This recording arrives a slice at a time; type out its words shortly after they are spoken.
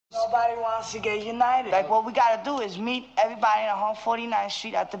Nobody wants to get united. Like, what we gotta do is meet everybody on 149th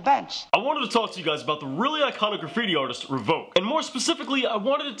Street at the bench. I wanted to talk to you guys about the really iconic graffiti artist, Revok. And more specifically, I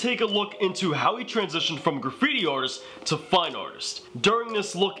wanted to take a look into how he transitioned from graffiti artist to fine artist. During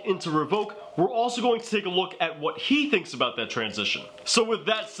this look into Revok, we're also going to take a look at what he thinks about that transition. So with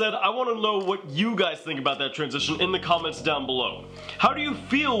that said, I want to know what you guys think about that transition in the comments down below. How do you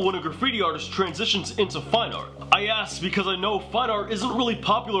feel when a graffiti artist transitions into fine art? I ask because I know fine art isn't really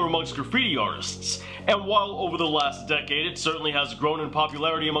popular amongst graffiti artists. And while over the last decade it certainly has grown in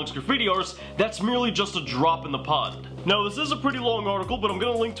popularity amongst graffiti artists, that's merely just a drop in the pond. Now this is a pretty long article, but I'm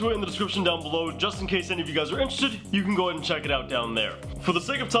going to link to it in the description down below just in case any of you guys are interested. You can go ahead and check it out down there. For the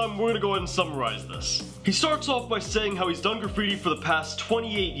sake of time, we're going to go ahead and summarize this. He starts off by saying how he's done graffiti for the past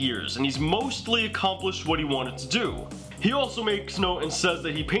 28 years and he's mostly accomplished what he wanted to do. He also makes note and says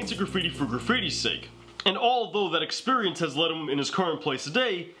that he painted graffiti for graffiti's sake. And although that experience has led him in his current place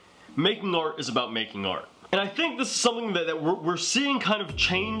today, making art is about making art. And I think this is something that we're seeing kind of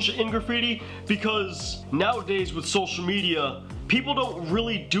change in graffiti, because nowadays with social media, people don't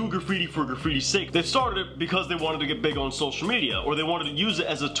really do graffiti for graffiti's sake. They started it because they wanted to get big on social media, or they wanted to use it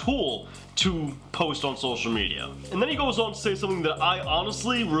as a tool to post on social media. And then he goes on to say something that I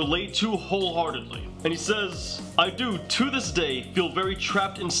honestly relate to wholeheartedly. And he says, I do, to this day, feel very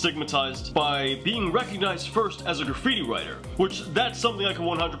trapped and stigmatized by being recognized first as a graffiti writer, which that's something I can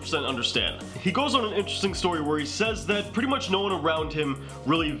 100% understand. He goes on an interesting story where he says that pretty much no one around him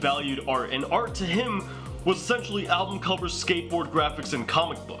really valued art, and art to him was essentially album covers, skateboard graphics, and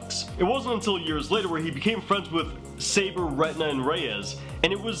comic books. It wasn't until years later where he became friends with Saber, Retna, and Reyes,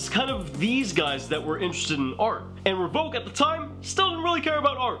 and it was kind of these guys that were interested in art. And Revok at the time still didn't really care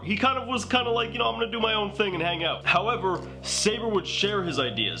about art. He was kind of like, you know, I'm gonna do my own thing and hang out. However, Saber would share his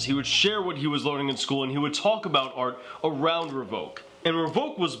ideas. He would share what he was learning in school, and he would talk about art around Revok. And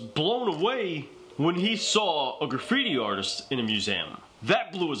Revok was blown away when he saw a graffiti artist in a museum.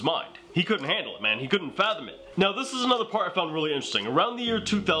 That blew his mind. He couldn't handle it, man. He couldn't fathom it. Now, this is another part I found really interesting. Around the year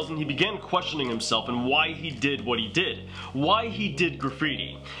 2000, he began questioning himself and why he did what he did. Why he did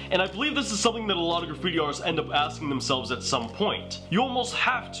graffiti. And I believe this is something that a lot of graffiti artists end up asking themselves at some point. You almost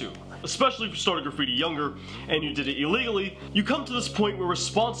have to. Especially if you started graffiti younger and you did it illegally, you come to this point where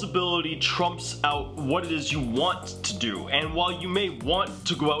responsibility trumps out what it is you want to do. And while you may want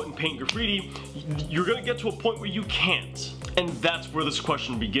to go out and paint graffiti, you're gonna get to a point where you can't. And that's where this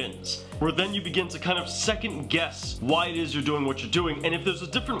question begins. Where then you begin to kind of second guess why it is you're doing what you're doing, and if there's a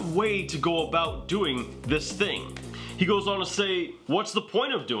different way to go about doing this thing. He goes on to say, what's the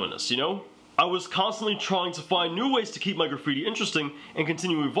point of doing this, you know? I was constantly trying to find new ways to keep my graffiti interesting and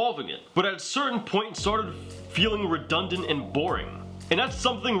continue evolving it. But at a certain point it started feeling redundant and boring. And that's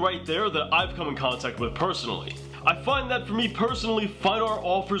something right there that I've come in contact with personally. I find that for me personally, fine art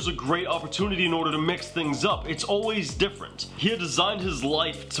offers a great opportunity in order to mix things up. It's always different. He had designed his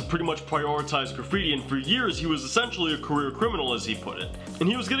life to pretty much prioritize graffiti, and for years he was essentially a career criminal, as he put it. And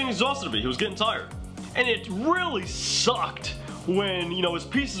he was getting exhausted of it, he was getting tired. And it really sucked when, you know, his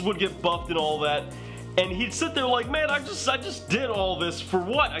pieces would get buffed and all that, and he'd sit there like, man, I just did all this for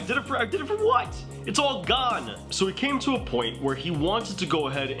what? I did it for what? It's all gone. So he came to a point where he wanted to go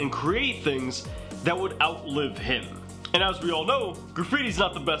ahead and create things that would outlive him. And as we all know, graffiti's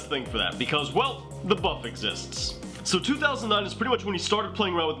not the best thing for that because, well, the buff exists. So 2009 is pretty much when he started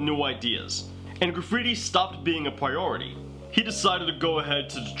playing around with new ideas, and graffiti stopped being a priority. He decided to go ahead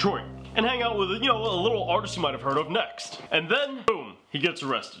to Detroit and hang out with, you know, a little artist you might have heard of next. And then, boom, he gets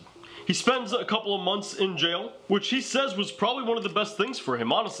arrested. He spends a couple of months in jail, which he says was probably one of the best things for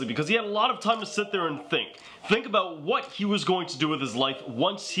him, honestly, because he had a lot of time to sit there and think. Think about what he was going to do with his life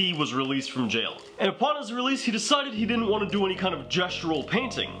once he was released from jail. And upon his release, he decided he didn't want to do any kind of gestural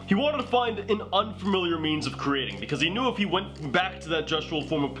painting. He wanted to find an unfamiliar means of creating, because he knew if he went back to that gestural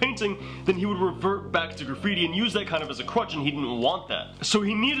form of painting, then he would revert back to graffiti and use that kind of as a crutch, and he didn't want that. So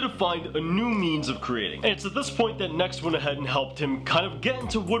he needed to find a new means of creating. And it's at this point that Next went ahead and helped him kind of get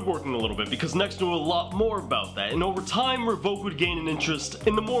into woodworking a little bit, because Next knew a lot more about that. And over time, Revok would gain an interest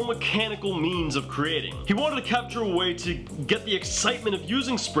in the more mechanical means of creating. He wanted to capture a way to get the excitement of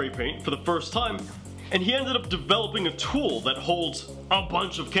using spray paint for the first time, and he ended up developing a tool that holds a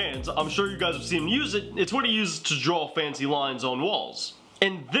bunch of cans. I'm sure you guys have seen him use it. It's what he uses to draw fancy lines on walls.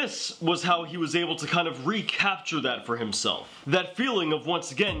 And this was how he was able to kind of recapture that for himself. That feeling of,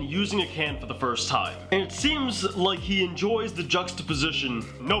 once again, using a can for the first time. And it seems like he enjoys the juxtaposition,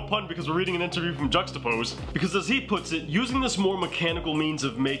 no pun because we're reading an interview from Juxtapose, because as he puts it, using this more mechanical means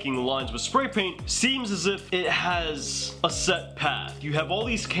of making lines with spray paint seems as if it has a set path. You have all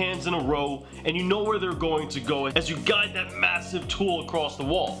these cans in a row, and you know where they're going to go as you guide that massive tool across the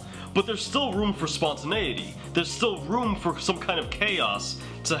wall. but there's still room for spontaneity. There's still room for some kind of chaos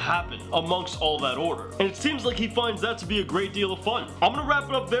to happen amongst all that order. And it seems like he finds that to be a great deal of fun. I'm gonna wrap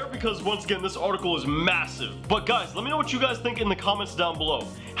it up there because once again, this article is massive. But guys, let me know what you guys think in the comments down below.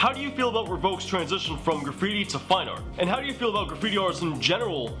 How do you feel about Revok's transition from graffiti to fine art? And how do you feel about graffiti artists in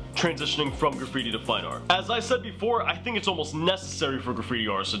general transitioning from graffiti to fine art? As I said before, I think it's almost necessary for graffiti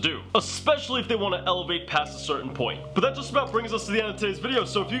artists to do, especially if they want to elevate past a certain point. But that just about brings us to the end of today's video,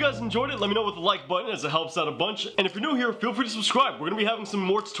 so if you guys enjoyed it, let me know with the like button as it helps out a bunch. And if you're new here, feel free to subscribe. We're going to be having some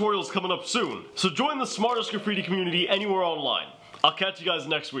more tutorials coming up soon. So join the smartest graffiti community anywhere online. I'll catch you guys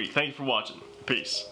next week. Thank you for watching. Peace.